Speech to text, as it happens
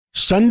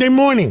Sunday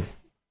morning.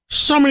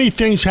 So many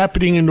things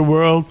happening in the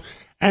world.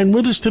 And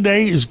with us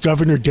today is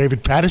Governor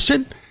David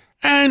Paterson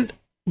and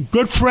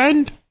good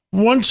friend,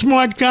 one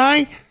smart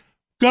guy.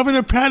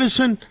 Governor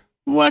Paterson,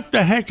 what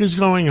the heck is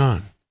going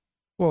on?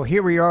 Well,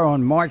 here we are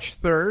on March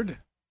 3rd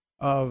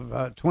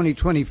of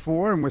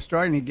 2024, and we're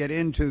starting to get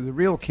into the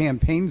real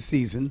campaign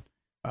season.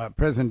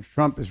 President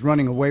Trump is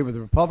running away with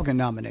the Republican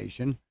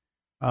nomination.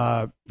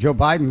 Joe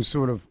Biden's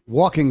sort of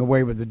walking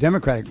away with the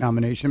Democratic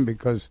nomination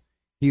because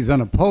he's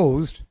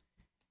unopposed.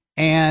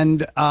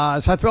 And so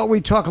I thought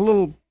we'd talk a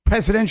little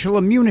presidential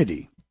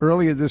immunity.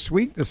 Earlier this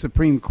week, the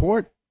Supreme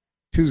Court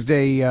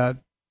Tuesday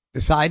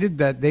decided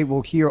that they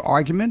will hear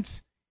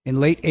arguments in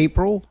late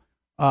April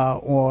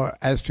or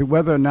as to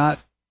whether or not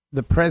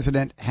the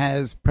president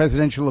has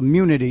presidential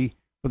immunity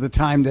for the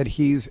time that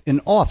he's in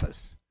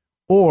office,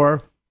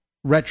 or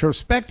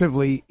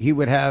retrospectively, he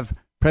would have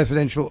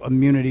presidential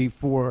immunity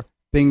for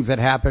things that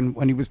happened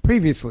when he was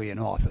previously in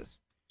office.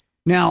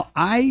 Now,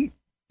 I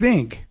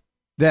think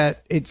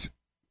that it's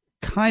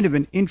kind of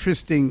an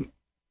interesting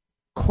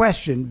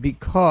question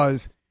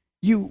because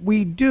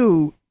we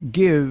do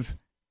give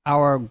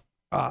our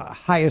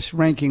highest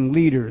ranking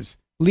leaders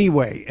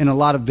leeway in a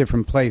lot of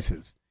different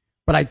places.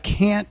 But I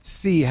can't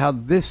see how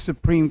this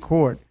Supreme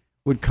Court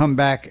would come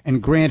back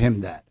and grant him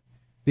that.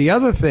 The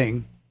other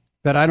thing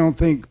that I don't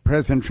think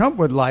President Trump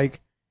would like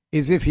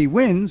is if he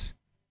wins,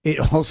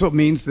 it also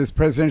means there's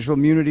presidential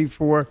immunity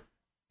for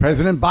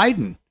President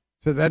Biden.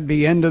 So that'd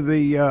be end of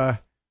the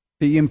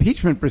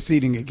impeachment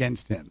proceeding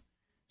against him.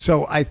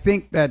 So I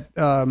think that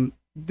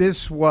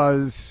this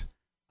was,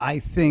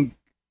 something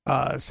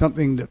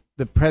that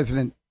the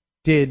president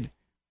did,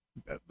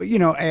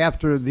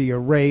 after the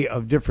array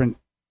of different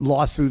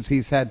lawsuits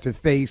he's had to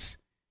face.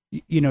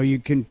 You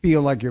can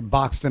feel like you're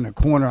boxed in a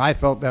corner. I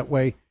felt that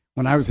way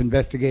when I was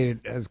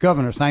investigated as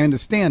governor, so I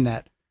understand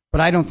that.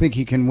 But I don't think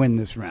he can win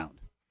this round.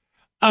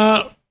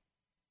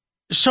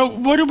 So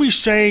what are we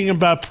saying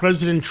about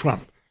President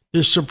Trump?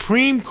 The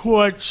Supreme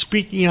Court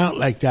speaking out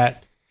like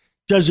that,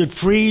 does it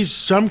freeze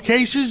some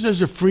cases?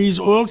 Does it freeze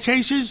all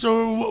cases?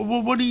 Or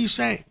what are you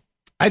saying?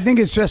 I think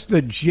it's just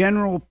a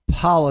general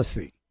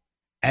policy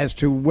as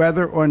to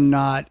whether or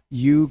not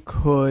you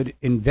could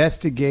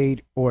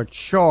investigate or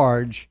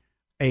charge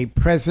a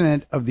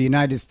president of the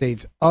United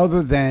States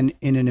other than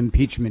in an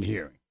impeachment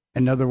hearing.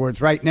 In other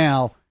words, right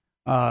now,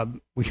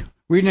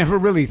 we never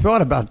really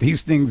thought about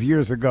these things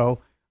years ago.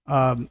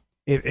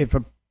 If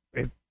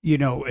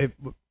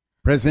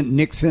President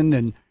Nixon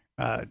and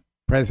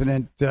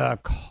President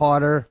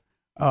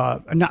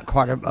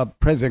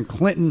President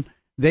Clinton,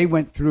 they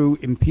went through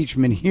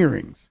impeachment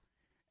hearings.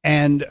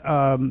 And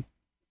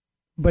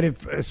but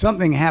if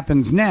something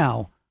happens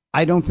now,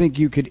 I don't think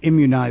you could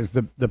immunize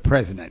the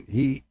president.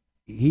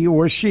 He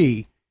or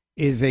she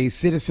is a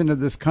citizen of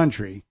this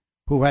country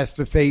who has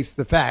to face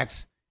the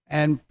facts.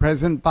 And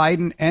President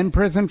Biden and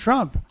President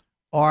Trump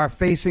are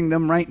facing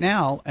them right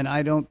now. And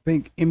I don't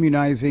think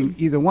immunizing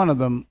either one of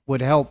them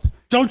would help.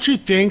 Don't you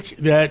think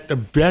that the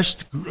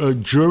best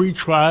jury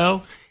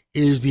trial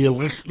is the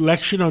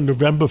election on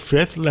November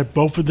 5th? Let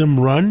both of them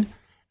run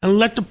and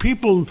let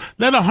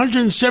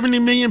 170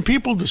 million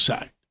people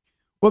decide.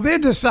 Well, they're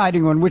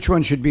deciding on which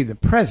one should be the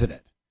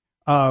president.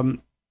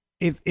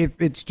 If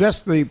it's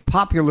just the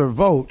popular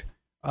vote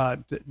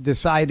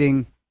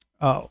deciding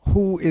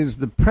who is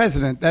the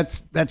president,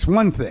 that's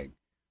one thing.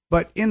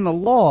 But in the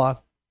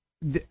law,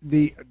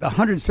 the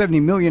 170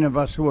 million of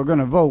us who are going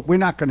to vote, we're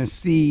not going to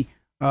see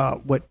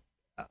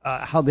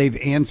how they've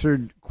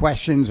answered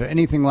questions or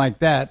anything like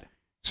that.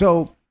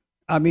 So,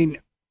 I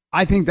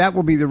think that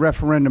will be the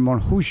referendum on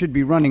who should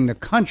be running the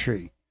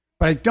country.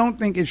 But I don't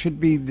think it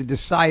should be the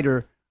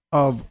decider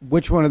of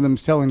which one of them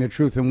is telling the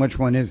truth and which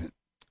one isn't.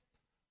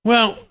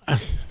 Well,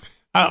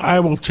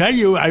 I will tell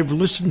you, I've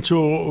listened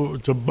to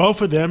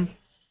both of them,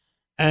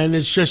 and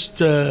it's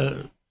just,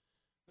 I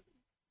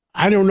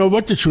don't know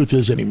what the truth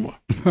is anymore.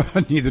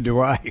 Neither do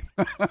I.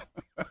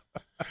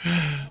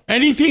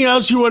 Anything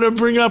else you want to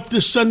bring up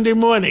this Sunday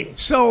morning?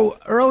 So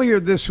earlier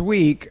this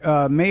week,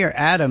 Mayor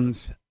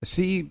Adams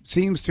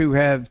seems to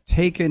have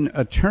taken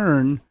a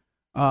turn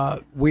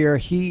where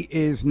he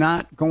is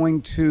not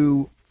going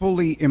to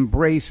fully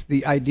embrace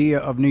the idea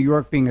of New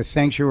York being a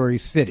sanctuary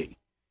city.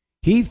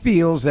 He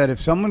feels that if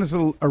someone is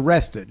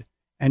arrested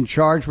and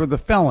charged with a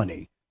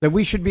felony, that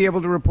we should be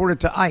able to report it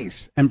to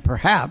ICE, and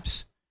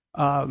perhaps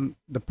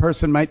the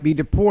person might be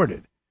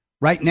deported.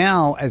 Right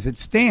now, as it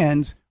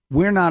stands,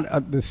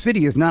 the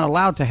city is not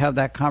allowed to have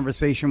that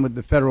conversation with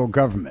the federal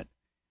government.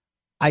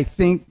 I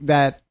think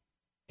that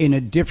in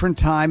a different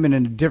time and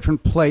in a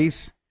different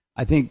place,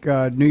 I think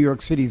New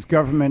York City's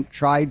government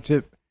tried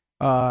to,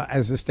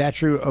 as the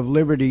Statue of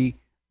Liberty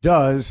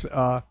does,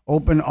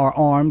 open our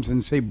arms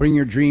and say, bring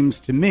your dreams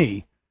to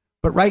me.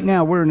 But right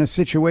now we're in a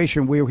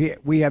situation where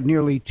we have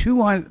nearly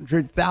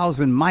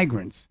 200,000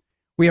 migrants.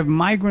 We have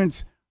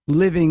migrants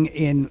living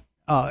in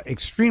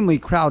extremely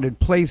crowded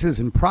places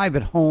and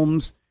private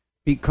homes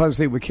because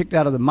they were kicked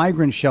out of the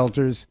migrant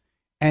shelters,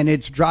 and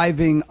it's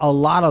driving a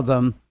lot of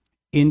them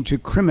into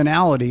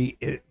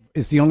criminality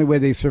it's the only way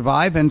they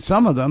survive, and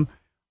some of them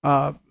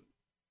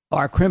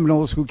are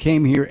criminals who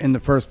came here in the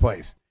first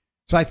place.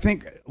 So I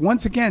think,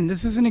 once again,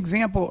 this is an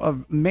example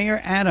of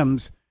Mayor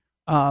Adams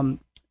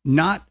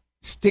not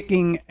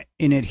sticking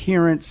in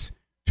adherence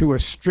to a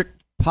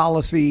strict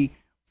policy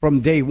from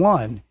day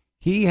one.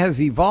 He has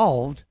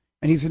evolved,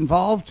 and he's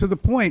evolved to the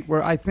point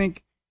where I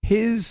think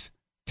his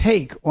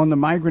take on the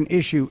migrant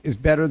issue is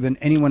better than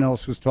anyone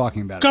else was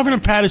talking about. Governor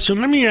Paterson,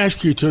 let me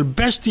ask you, to the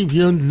best of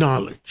your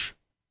knowledge,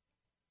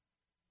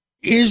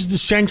 is the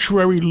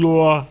sanctuary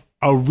law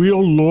a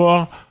real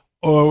law,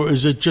 or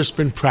has it just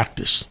been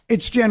practice?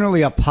 It's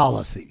generally a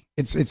policy.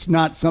 It's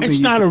not something. It's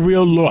not a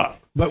real law.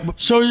 But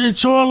so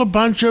it's all a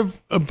bunch of,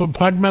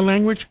 pardon my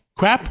language,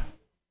 crap?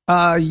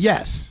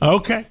 Yes.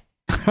 Okay.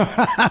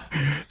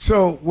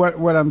 So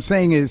what I'm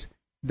saying is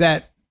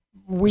that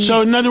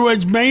So in other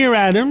words, Mayor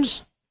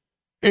Adams,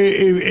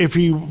 if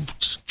he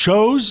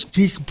chose,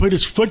 he could put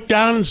his foot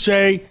down and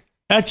say,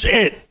 that's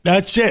it.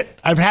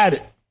 I've had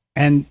it.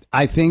 And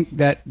I think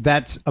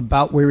that's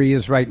about where he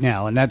is right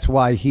now. And that's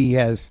why he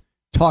has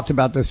talked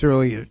about this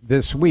earlier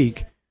this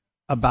week,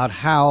 about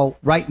how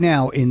right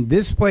now in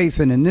this place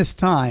and in this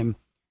time,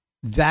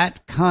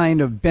 that kind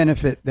of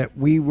benefit that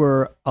we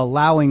were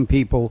allowing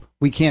people,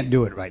 we can't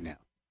do it right now.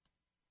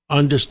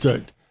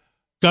 Understood.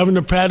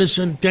 Governor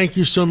Paterson, thank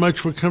you so much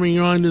for coming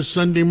on this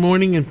Sunday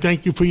morning, and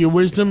thank you for your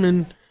wisdom.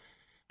 And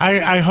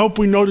I hope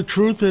we know the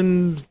truth,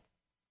 and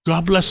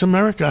God bless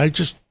America. I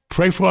just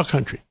pray for our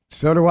country.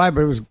 So do I,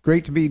 but it was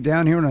great to be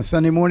down here on a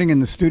Sunday morning in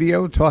the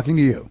studio talking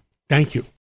to you. Thank you.